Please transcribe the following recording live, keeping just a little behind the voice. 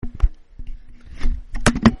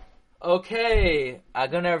Okay,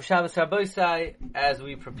 Agon Erev Shabbos Rabosai, as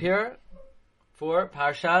we prepare for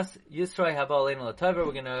Parshas Yisroi Haba Aleinu L'Tova,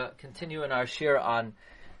 we're going to continue in our shir on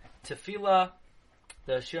Tefillah.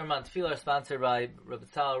 The shir on Tefillah are sponsored by Rabbi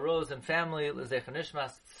Tzal Rose and family, L'Zecher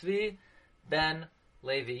Nishmas Tzvi Ben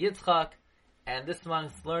Levi Yitzchak, and this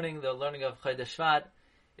month's learning, the learning of Chodesh Shvat,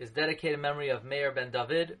 is dedicated in memory of Meir Ben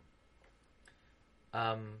David,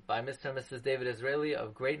 by Mr. and Mrs. David Israeli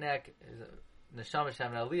of Great Neck. Neshama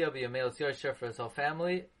Shem Aliyah be a male Yerusha for his whole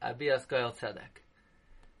family. Abiyas Goyal Tzedek.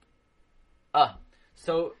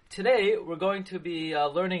 So today we're going to be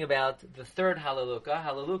learning about the third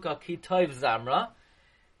Hallelujah Ki Tov Zamra,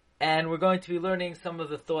 and we're going to be learning some of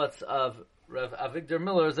the thoughts of Rav Avigdor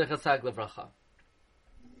Miller Zecher Tzaddik Livracha.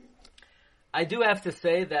 I do have to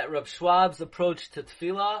say that Rav Schwab's approach to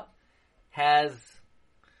Tefillah has,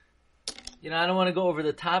 I don't want to go over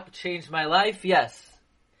the top, changed my life. Yes.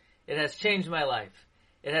 It has changed my life.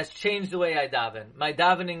 It has changed the way I daven. My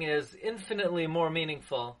davening is infinitely more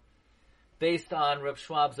meaningful based on Reb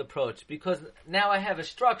Schwab's approach, because now I have a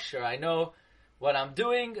structure. I know what I'm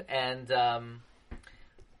doing, and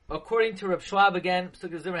according to Reb Schwab, again,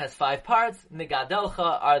 Pesukei Zimra has 5 parts.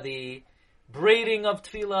 Nigadelcha are the braiding of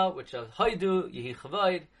tefillah, which are Hoidu, Yehi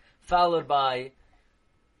Chavoid, followed by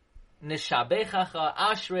Nishabechacha,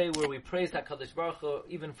 Ashrei, where we praise HaKadosh Baruch Hu,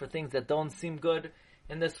 even for things that don't seem good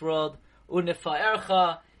in this world.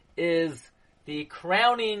 Unifa'ercha is the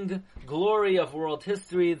crowning glory of world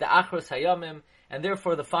history, the Achros Hayamim, and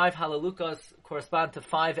therefore the 5 Hallelujahs correspond to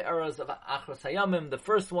 5 eras of Achros Hayamim. The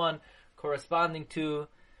first one corresponding to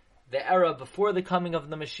the era before the coming of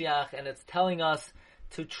the Mashiach, and it's telling us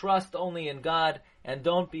to trust only in God and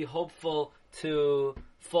don't be hopeful to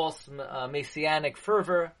false messianic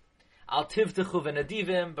fervor. Al tivtechu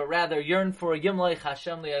v'nadivim, but rather yearn for Yimleich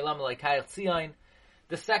Hashem li'olam l'kayach tzion.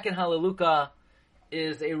 The second Hallelujah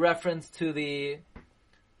is a reference to the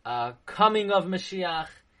coming of Mashiach,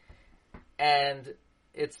 and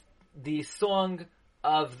it's the song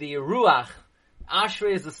of the Ruach.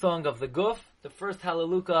 Ashrei is the song of the Guf. The first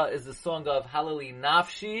Hallelujah is the song of Halali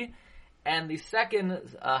Nafshi, and the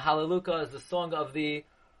second Hallelujah is the song of the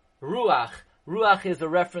Ruach. Ruach is a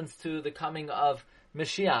reference to the coming of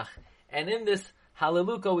Mashiach. And in this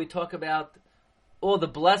Hallelujah we talk about all the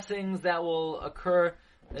blessings that will occur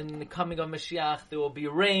in the coming of Mashiach. There will be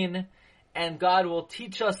rain, and God will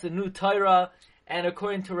teach us a new Torah. And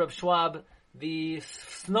according to Reb Schwab, the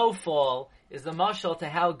snowfall is a mashal to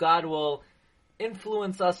how God will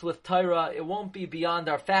influence us with Torah. It won't be beyond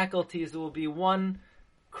our faculties. It will be one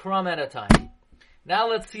crumb at a time. Now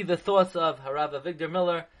let's see the thoughts of Harav Avigdor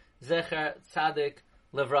Miller, Zecher Tzaddik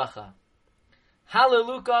Livracha.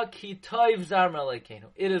 Hallelujah ki tov zarma lekeinu.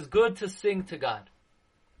 It is good to sing to God.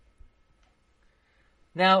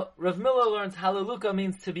 Now, Rav Miller learns Hallelujah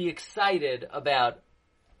means to be excited about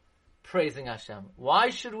praising Hashem. Why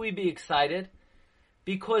should we be excited?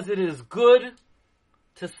 Because it is good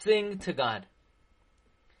to sing to God.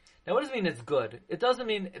 Now, what does it mean it's good? It doesn't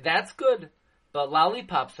mean that's good, but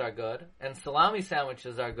lollipops are good, and salami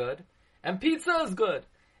sandwiches are good, and pizza is good,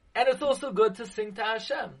 and it's also good to sing to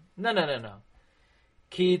Hashem. No.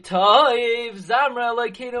 Ki tov zamra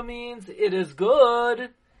lekeinu means it is good,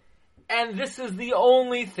 and this is the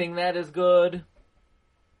only thing that is good.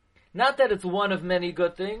 Not that it's one of many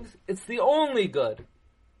good things, it's the only good.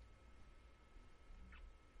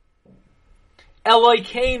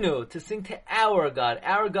 Elokeinu, to sing to our God.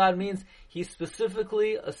 Our God means he's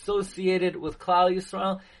specifically associated with Klal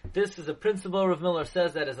Yisrael. This is a principle Rav Miller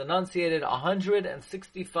says that is enunciated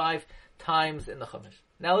 165 times in the Chumash.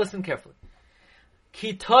 Now listen carefully.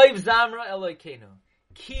 Ki tov zamra Elokeinu.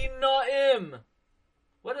 Ki na'im.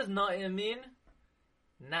 What does na'im mean?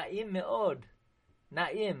 Na'im me'od.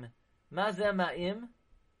 Na'im. Mazeh na'im?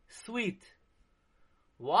 Sweet.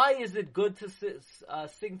 Why is it good to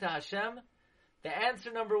sing to Hashem? The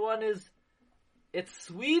answer number 1 is, it's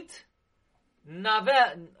sweet.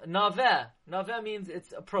 Naveh. Naveh means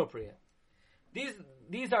it's appropriate.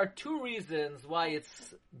 These are 2 reasons why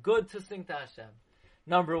it's good to sing to Hashem.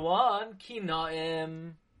 Number 1, ki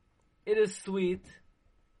na'im. It is sweet.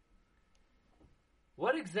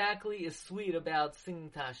 What exactly is sweet about singing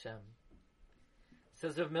to Hashem?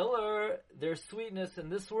 Says Rav Miller, there's sweetness in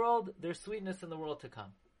this world, there's sweetness in the world to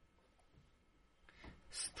come.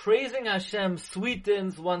 Praising Hashem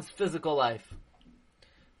sweetens one's physical life.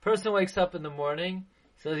 Person wakes up in the morning,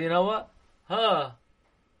 says, you know what? A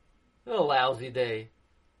lousy day.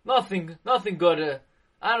 Nothing good.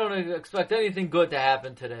 I don't expect anything good to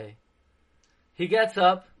happen today. He gets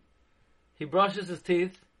up, he brushes his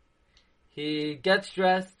teeth, he gets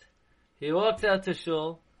dressed, he walks out to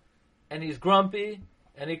shul, and he's grumpy,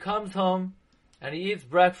 And he comes home, and he eats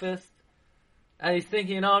breakfast, and he's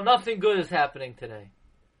thinking, nothing good is happening today.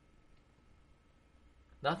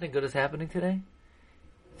 Nothing good is happening today?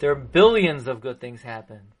 There are billions of good things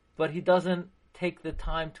happen, but he doesn't take the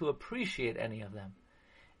time to appreciate any of them.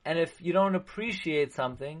 And if you don't appreciate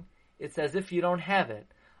something, it's as if you don't have it.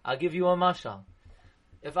 I'll give you a mashal.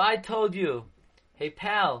 If I told you, hey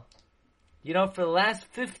pal, for the last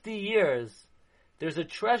 50 years, there's a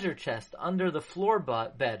treasure chest under the floor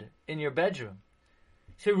bed in your bedroom.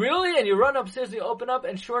 You say, really? And you run upstairs, you open up,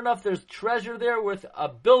 and sure enough, there's treasure there worth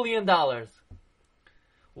 $1 billion.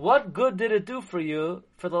 What good did it do for you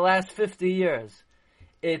for the last 50 years?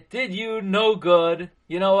 It did you no good.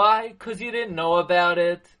 You know why? Because you didn't know about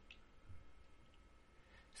it.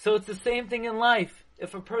 So it's the same thing in life.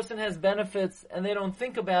 If a person has benefits and they don't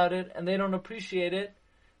think about it and they don't appreciate it,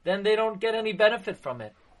 then they don't get any benefit from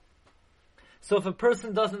it. So if a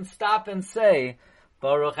person doesn't stop and say,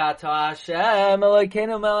 Baruch atah Hashem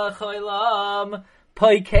Elokeinu melech haolam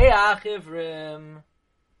poikeach ivrim,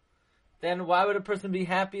 then why would a person be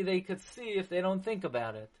happy they could see if they don't think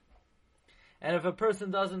about it? And if a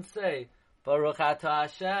person doesn't say, Baruch atah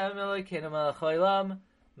Hashem Elokeinu melech haolam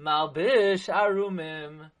malbish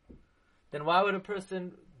arumim, then why would a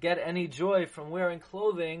person get any joy from wearing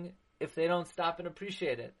clothing if they don't stop and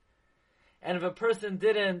appreciate it? And if a person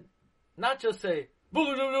didn't not just say,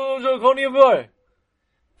 if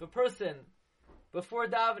a person, before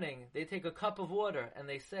davening, they take a cup of water and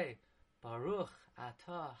they say, Baruch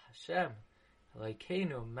atah Hashem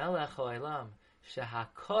Elokeinu melech haolam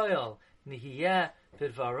shehakoil nihiyeh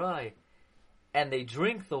bidvaroi, and they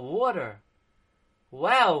drink the water.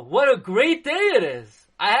 Wow, what a great day it is!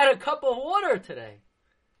 I had a cup of water today.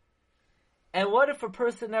 And what if a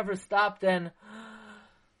person never stopped and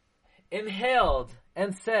inhaled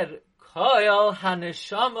and said, Koil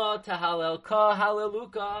haneshama tahalelka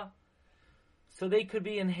haleluka? So they could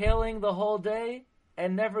be inhaling the whole day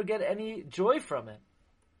and never get any joy from it.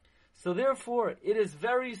 So therefore, it is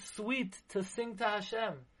very sweet to sing to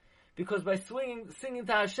Hashem. Because by singing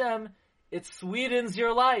to Hashem, it sweetens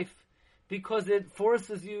your life. Because it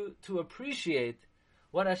forces you to appreciate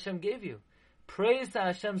what Hashem gave you. Praise to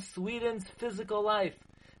Hashem sweetens physical life.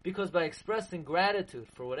 Because by expressing gratitude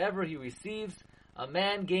for whatever he receives, a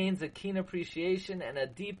man gains a keen appreciation and a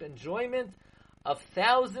deep enjoyment of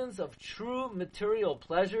thousands of true material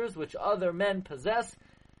pleasures which other men possess,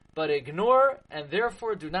 but ignore and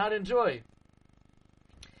therefore do not enjoy.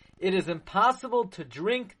 It is impossible to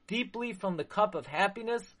drink deeply from the cup of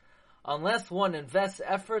happiness unless one invests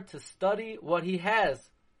effort to study what he has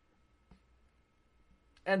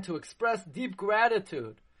and to express deep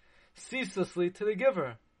gratitude ceaselessly to the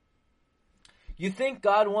giver. You think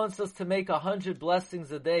God wants us to make 100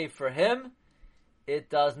 blessings a day for Him? It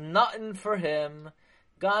does nothing for Him.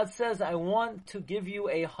 God says, I want to give you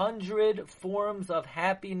 100 forms of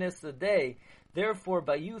happiness a day. Therefore,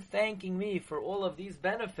 by you thanking me for all of these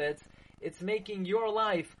benefits, it's making your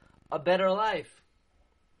life a better life.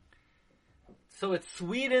 So it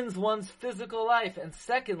sweetens one's physical life. And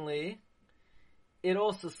secondly, it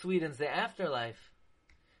also sweetens the afterlife.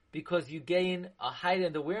 Because you gain a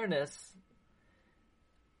heightened awareness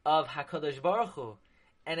of HaKadosh Baruch Hu.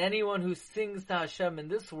 And anyone who sings to Hashem in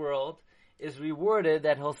this world is rewarded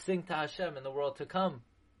that he'll sing to Hashem in the world to come.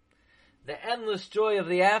 The endless joy of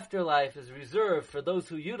the afterlife is reserved for those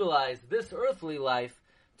who utilize this earthly life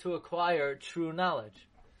to acquire true knowledge.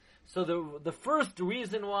 So the first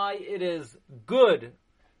reason why it is good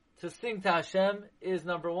to sing to Hashem is,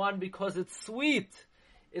 number one, because it's sweet.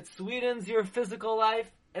 It sweetens your physical life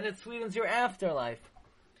and it sweetens your afterlife.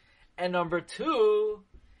 And number two,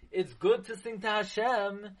 it's good to sing to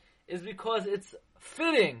Hashem is because it's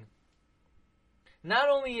fitting. Not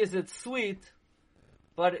only is it sweet,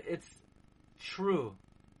 but it's true.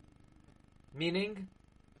 Meaning,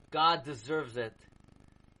 God deserves it.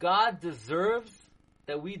 God deserves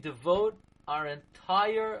that we devote our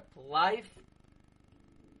entire life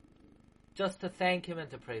just to thank Him and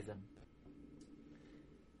to praise Him.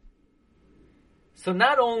 So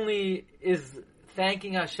not only is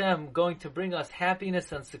thanking Hashem going to bring us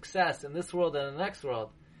happiness and success in this world and the next world,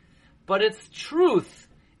 but it's truth.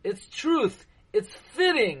 It's truth. It's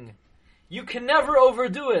fitting. You can never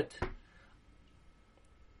overdo it.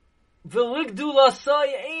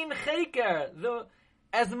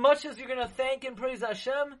 As much as you're going to thank and praise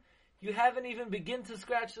Hashem, you haven't even begun to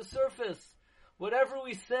scratch the surface. Whatever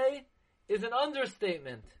we say is an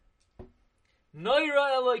understatement.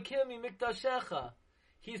 Noira Elokim mikdashecha.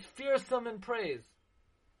 He's fearsome in praise.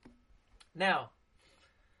 Now,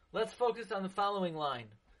 let's focus on the following line.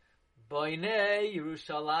 Boinei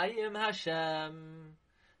Yerushalayim Hashem.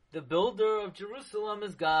 The builder of Jerusalem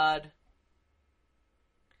is God.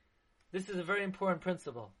 This is a very important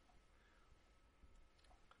principle.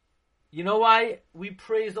 You know why we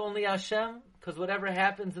praise only Hashem? Because whatever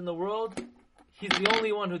happens in the world, He's the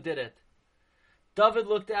only one who did it. David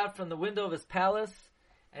looked out from the window of his palace,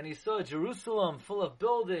 and he saw Jerusalem full of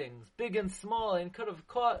buildings, big and small, and could have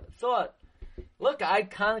thought, look, I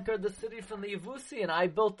conquered the city from the Yevusi, and I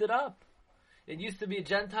built it up. It used to be a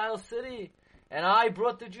Gentile city, and I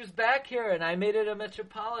brought the Jews back here, and I made it a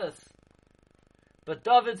metropolis. But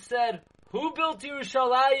David said, who built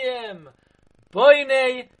Yerushalayim?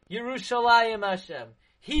 Boinei Yerushalayim Hashem.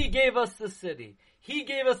 He gave us the city. He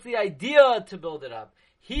gave us the idea to build it up.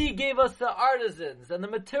 He gave us the artisans and the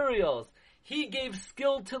materials. He gave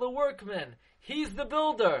skill to the workmen. He's the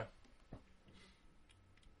builder.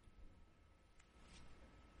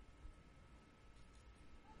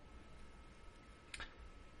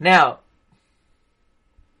 Now,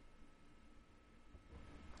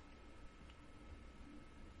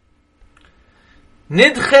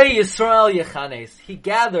 Nidche Yisrael Yechanes. He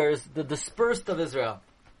gathers the dispersed of Israel.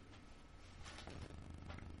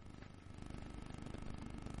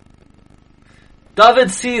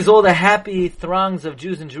 David sees all the happy throngs of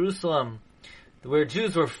Jews in Jerusalem, where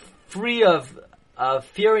Jews were free of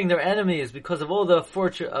fearing their enemies because of all the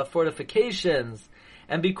fortifications,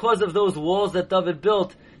 and because of those walls that David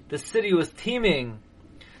built, the city was teeming.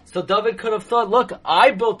 So David could have thought, look,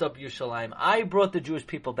 I built up Yerushalayim. I brought the Jewish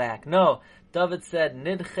people back. No, David said,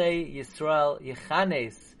 Nidche Yisrael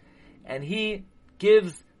Yechanes. And he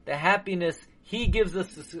gives the happiness, he gives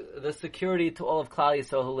us the security to all of Klal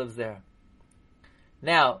Yisrael who lives there.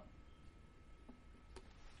 Now,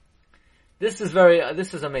 this is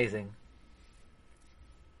amazing.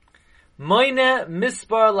 Moine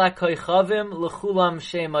mispar lakoichavim lechulam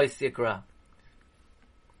shemois yikra.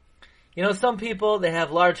 You know, some people, they have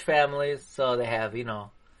large families, so they have,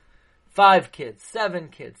 5 kids, 7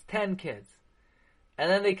 kids, 10 kids. And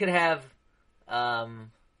then they could have,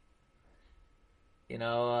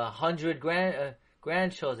 100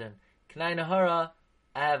 grandchildren. K'nai Nahara,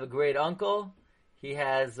 I have a great uncle. He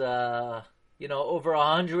has, over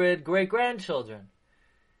 100 great-grandchildren.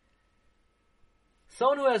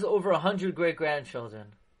 Someone who has over 100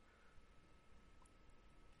 great-grandchildren.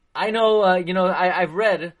 I know, I've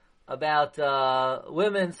read about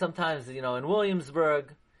women sometimes, in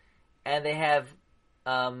Williamsburg, and they have,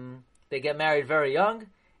 they get married very young,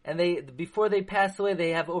 and before they pass away,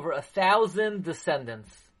 they have over 1,000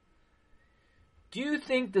 descendants. Do you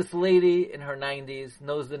think this lady in her 90s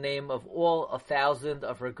knows the name of all 1,000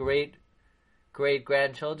 of her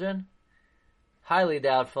great-grandchildren? Highly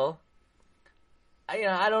doubtful.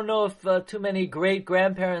 I don't know if too many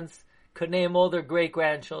great-grandparents could name all their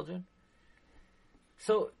great-grandchildren.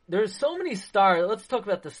 So there's so many stars. Let's talk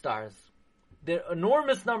about the stars. The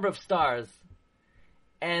enormous number of stars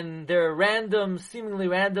and their seemingly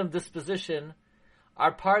random disposition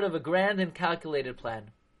are part of a grand and calculated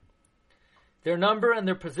plan. Their number and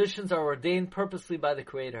their positions are ordained purposely by the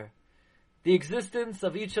Creator. The existence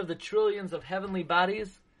of each of the trillions of heavenly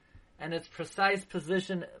bodies and its precise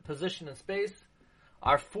position in space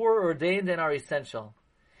are foreordained and are essential.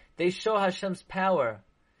 They show Hashem's power.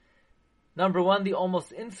 Number one, the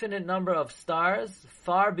almost infinite number of stars,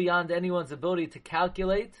 far beyond anyone's ability to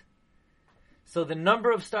calculate. So the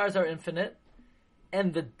number of stars are infinite,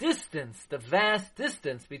 and the distance, the vast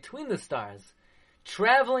distance between the stars,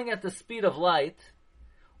 traveling at the speed of light,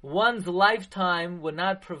 one's lifetime would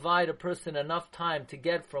not provide a person enough time to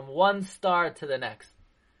get from one star to the next.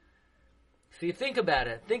 So you think about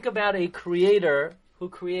it. Think about a creator who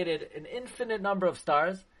created an infinite number of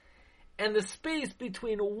stars, and the space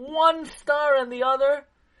between one star and the other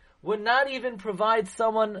would not even provide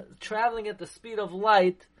someone traveling at the speed of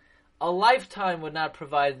light. A lifetime would not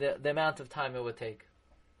provide the amount of time it would take.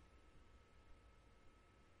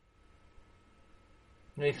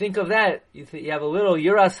 When you think of that, you have a little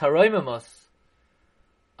Yiras Haroimimos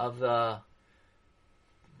of the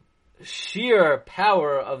sheer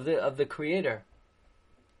power of the Creator.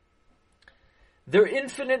 Their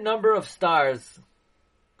infinite number of stars.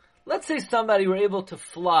 Let's say somebody were able to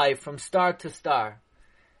fly from star to star.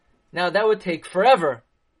 Now that would take forever.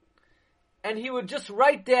 And he would just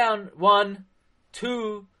write down 1,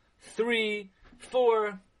 2, 3,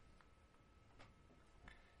 4.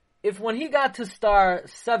 If when he got to star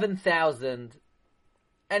 7,000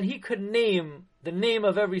 and he could name the name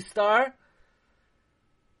of every star,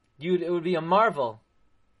 it would be a marvel.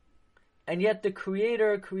 And yet the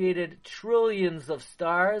Creator created trillions of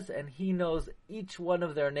stars and He knows each one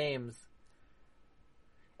of their names.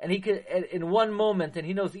 and he could, in one moment, and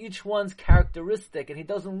he knows each one's characteristic, and he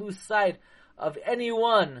doesn't lose sight of any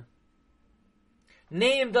one.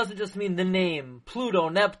 Name doesn't just mean the name, Pluto,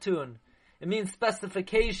 Neptune. It means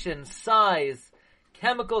specification, size,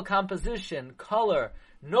 chemical composition, color.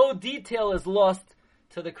 No detail is lost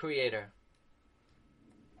to the Creator.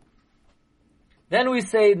 Then we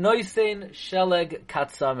say, Noisein Sheleg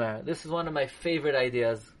Katsamer. This is one of my favorite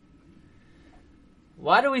ideas.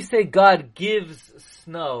 Why do we say God gives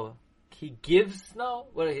snow? He gives snow?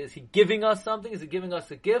 What is he giving us something? Is he giving us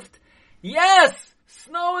a gift? Yes!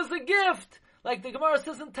 Snow is a gift! Like the Gemara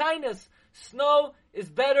says in Tainus, snow is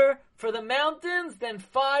better for the mountains than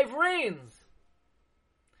 5 rains.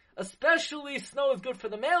 Especially snow is good for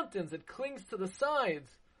the mountains. It clings to the sides.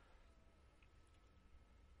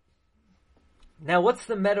 Now what's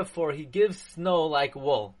the metaphor? He gives snow like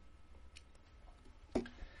wool.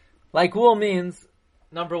 Like wool means,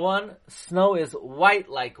 number one, snow is white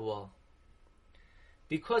like wool.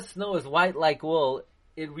 Because snow is white like wool,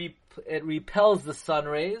 it repels the sun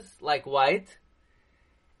rays like white,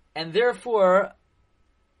 and therefore,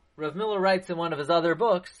 Rav Miller writes in one of his other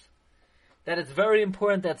books that it's very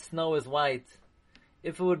important that snow is white.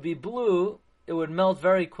 If it would be blue, it would melt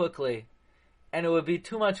very quickly, and it would be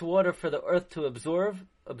too much water for the earth to absorb,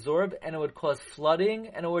 and it would cause flooding,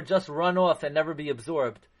 and it would just run off and never be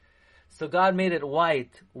absorbed. So God made it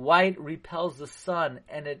white. White repels the sun,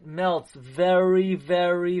 and it melts very,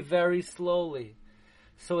 very, very slowly.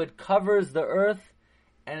 So it covers the earth,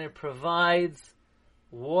 and it provides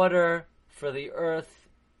water for the earth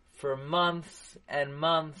for months and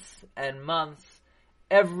months and months.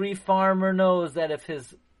 Every farmer knows that if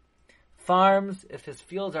his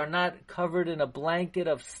fields are not covered in a blanket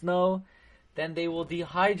of snow, then they will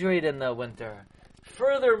dehydrate in the winter.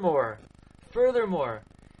 Furthermore,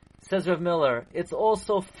 says Rav Miller, it's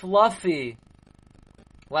also fluffy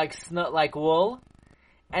like snow, like wool,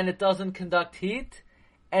 and it doesn't conduct heat,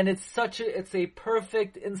 and it's a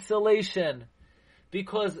perfect insulation,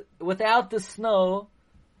 because without the snow,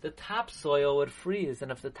 the topsoil would freeze,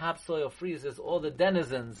 and if the topsoil freezes, all the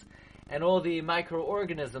denizens and all the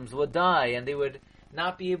microorganisms would die, and they would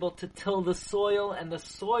not be able to till the soil, and the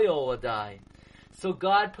soil would die. So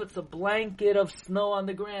God puts a blanket of snow on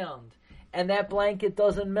the ground, and that blanket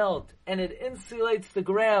doesn't melt, and it insulates the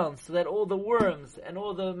ground so that all the worms and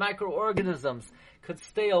all the microorganisms could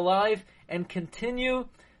stay alive and continue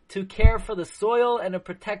to care for the soil, and it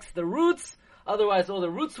protects the roots. Otherwise, all the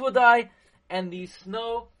roots will die, and the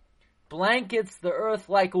snow blankets the earth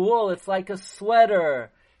like wool. It's like a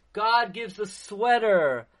sweater. God gives a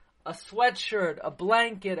sweater, a sweatshirt, a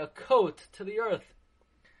blanket, a coat to the earth.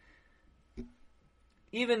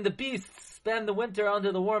 Even the beasts spend the winter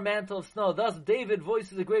under the warm mantle of snow. Thus David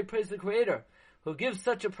voices a great praise to the Creator, who gives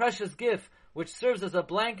such a precious gift, which serves as a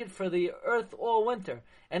blanket for the earth all winter.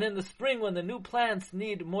 And in the spring, when the new plants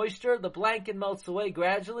need moisture, the blanket melts away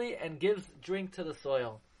gradually and gives drink to the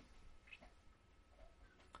soil.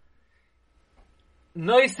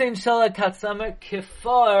 Noisein Sheleg Katsamer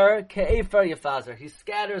Kifar Ke'efar Yafazer. He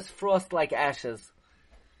scatters frost like ashes.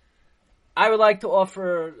 I would like to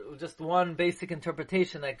offer just one basic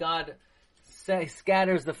interpretation, that God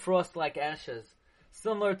scatters the frost like ashes.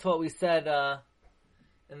 Similar to what we said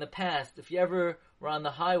in the past. If you ever were on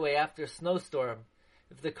the highway after a snowstorm,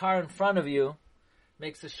 if the car in front of you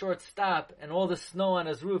makes a short stop and all the snow on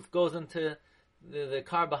his roof goes into the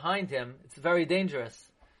car behind him, it's very dangerous.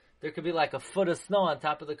 There could be like a foot of snow on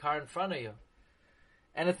top of the car in front of you.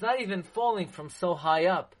 And it's not even falling from so high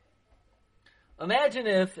up. Imagine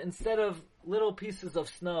if, instead of little pieces of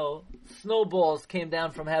snow, snowballs came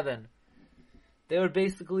down from heaven. They would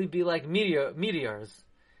basically be like meteors.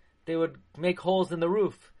 They would make holes in the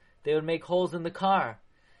roof. They would make holes in the car.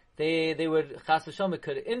 They would, chas v'shalom, it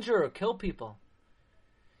could injure or kill people.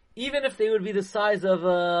 Even if they would be the size of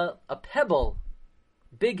a pebble,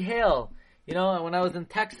 big hail. You know, when I was in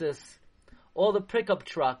Texas, all the pickup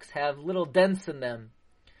trucks have little dents in them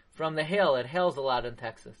from the hail. It hails a lot in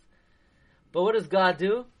Texas. But what does God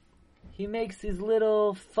do? He makes these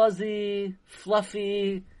little fuzzy,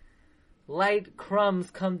 fluffy, light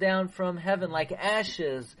crumbs come down from heaven like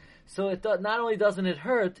ashes. So it not only doesn't it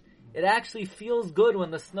hurt, it actually feels good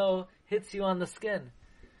when the snow hits you on the skin.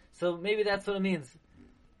 So maybe that's what it means.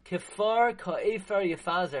 Kifar ka'efar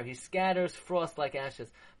yafazer. He scatters frost like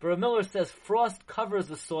ashes. But Rav Miller says frost covers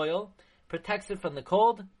the soil, protects it from the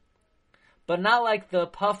cold, but not like the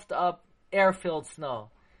puffed up, air-filled snow.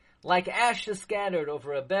 Like ashes scattered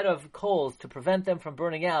over a bed of coals to prevent them from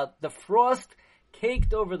burning out, the frost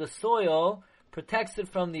caked over the soil protects it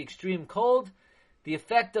from the extreme cold, The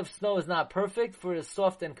effect of snow is not perfect, for it is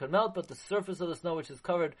soft and could melt, but the surface of the snow, which is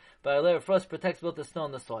covered by a layer of frost, protects both the snow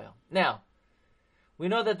and the soil. Now, we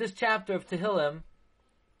know that this chapter of Tehillim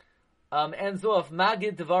ends off,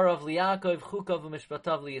 Magid Devarav Liyaakov Chukav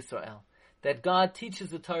Mishpatav Yisrael, that God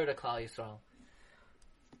teaches the Torah to Klal Yisrael.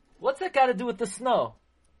 What's that got to do with the snow?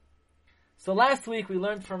 So last week we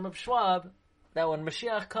learned from Reb Schwab that when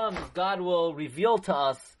Mashiach comes, God will reveal to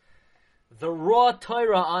us the raw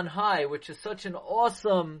Torah on high, which is such an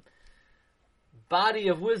awesome body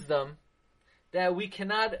of wisdom that we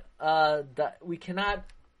cannot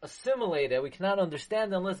assimilate it, we cannot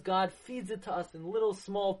understand it unless God feeds it to us in little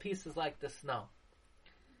small pieces like the snow.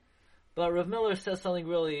 But Rav Miller says something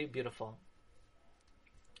really beautiful.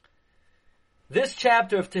 This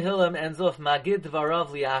chapter of Tehillim ends off Magid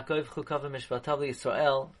Dvarav Liyaakov Chukav Mishpatav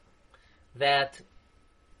Yisrael, that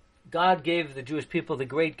God gave the Jewish people the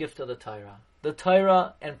great gift of the Torah. The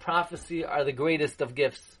Torah and prophecy are the greatest of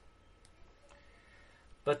gifts.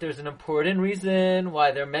 But there's an important reason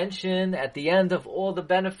why they're mentioned at the end of all the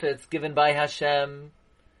benefits given by Hashem.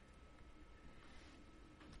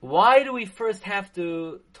 Why do we first have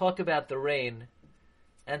to talk about the rain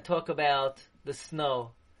and talk about the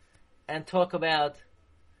snow and talk about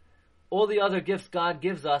all the other gifts God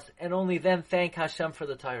gives us and only then thank Hashem for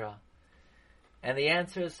the Torah? And the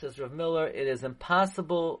answer is, says Rav Miller, it is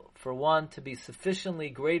impossible for one to be sufficiently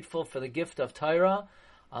grateful for the gift of Torah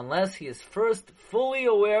unless he is first fully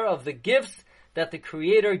aware of the gifts that the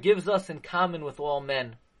Creator gives us in common with all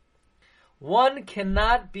men. One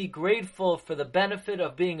cannot be grateful for the benefit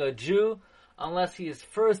of being a Jew unless he is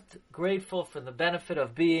first grateful for the benefit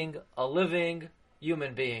of being a living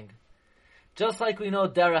human being. Just like we know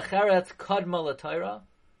Derech Eretz Kadma LaTorah,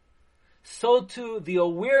 so too the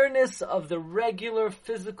awareness of the regular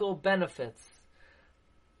physical benefits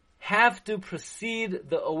have to precede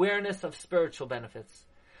the awareness of spiritual benefits.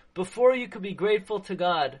 Before you could be grateful to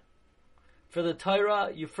God for the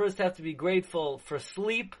Torah, you first have to be grateful for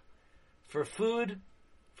sleep, for food,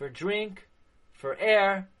 for drink, for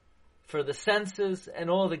air, for the senses, and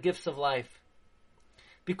all the gifts of life.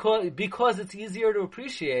 Because it's easier to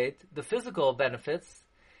appreciate the physical benefits,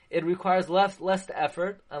 it requires less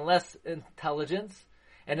effort and less intelligence,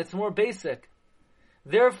 and it's more basic.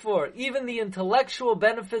 Therefore, even the intellectual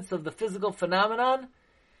benefits of the physical phenomenon,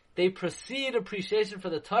 they precede appreciation for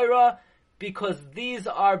the Torah because these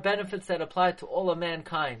are benefits that apply to all of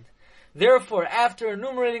mankind. Therefore, after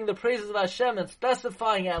enumerating the praises of Hashem and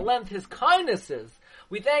specifying at length His kindnesses,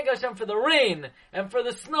 we thank Hashem for the rain, and for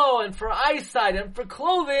the snow, and for eyesight, and for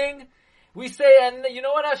clothing. We say, and you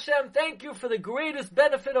know what, Hashem, thank you for the greatest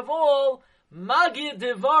benefit of all, Magid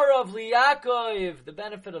Devarav Liyaakov, the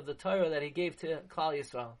benefit of the Torah that He gave to Klal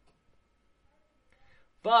Yisrael.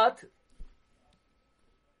 But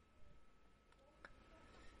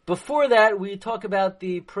before that, we talk about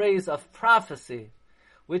the praise of prophecy,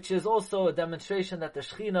 which is also a demonstration that the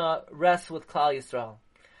Shekhinah rests with Klal Yisrael.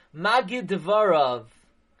 Magid Devarav,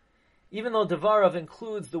 even though Devarav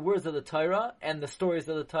includes the words of the Torah and the stories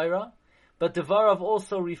of the Torah, but Devarav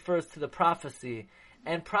also refers to the prophecy.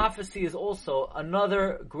 And prophecy is also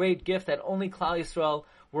another great gift that only Klal Yisrael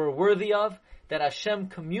were worthy of, that Hashem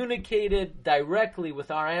communicated directly with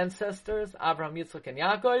our ancestors, Abraham, Yitzchak, and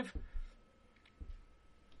Yaakov.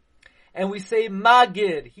 And we say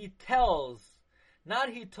Magid, he tells, not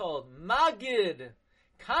he told, Magid,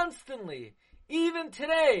 constantly. Even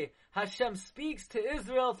today, Hashem speaks to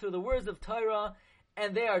Israel through the words of Torah,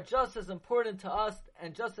 and they are just as important to us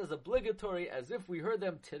and just as obligatory as if we heard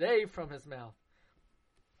them today from His mouth.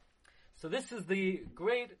 So this is the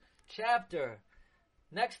great chapter.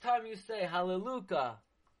 Next time you say Hallelujah,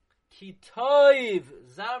 Ki Toiv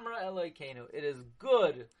Zamra Elokeinu. It is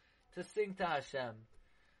good to sing to Hashem.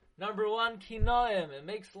 Number one, Ki Noim. It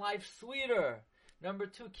makes life sweeter. Number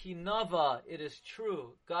two, Ki Nava. It is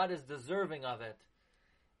true. God is deserving of it.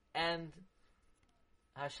 And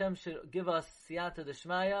Hashem should give us siyata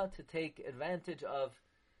d'shmaya to take advantage of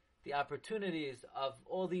the opportunities of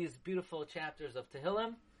all these beautiful chapters of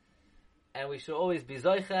Tehillim, and we should always be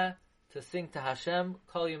zoicha to sing to Hashem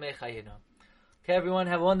Kol Yimei Chayinu. Okay, everyone,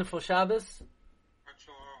 have a wonderful Shabbos.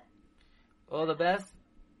 All the best.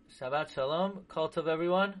 Shabbat Shalom. Kol Tov,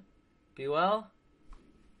 everyone. Be well.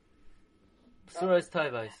 B'suros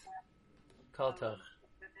Tovos. Kol Tov.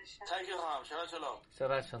 Thank you, Ram. Shabbat Shalom.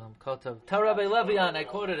 Shabbat Shalom. Kol Tov. Tell Rabbi Levian, I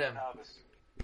quoted him.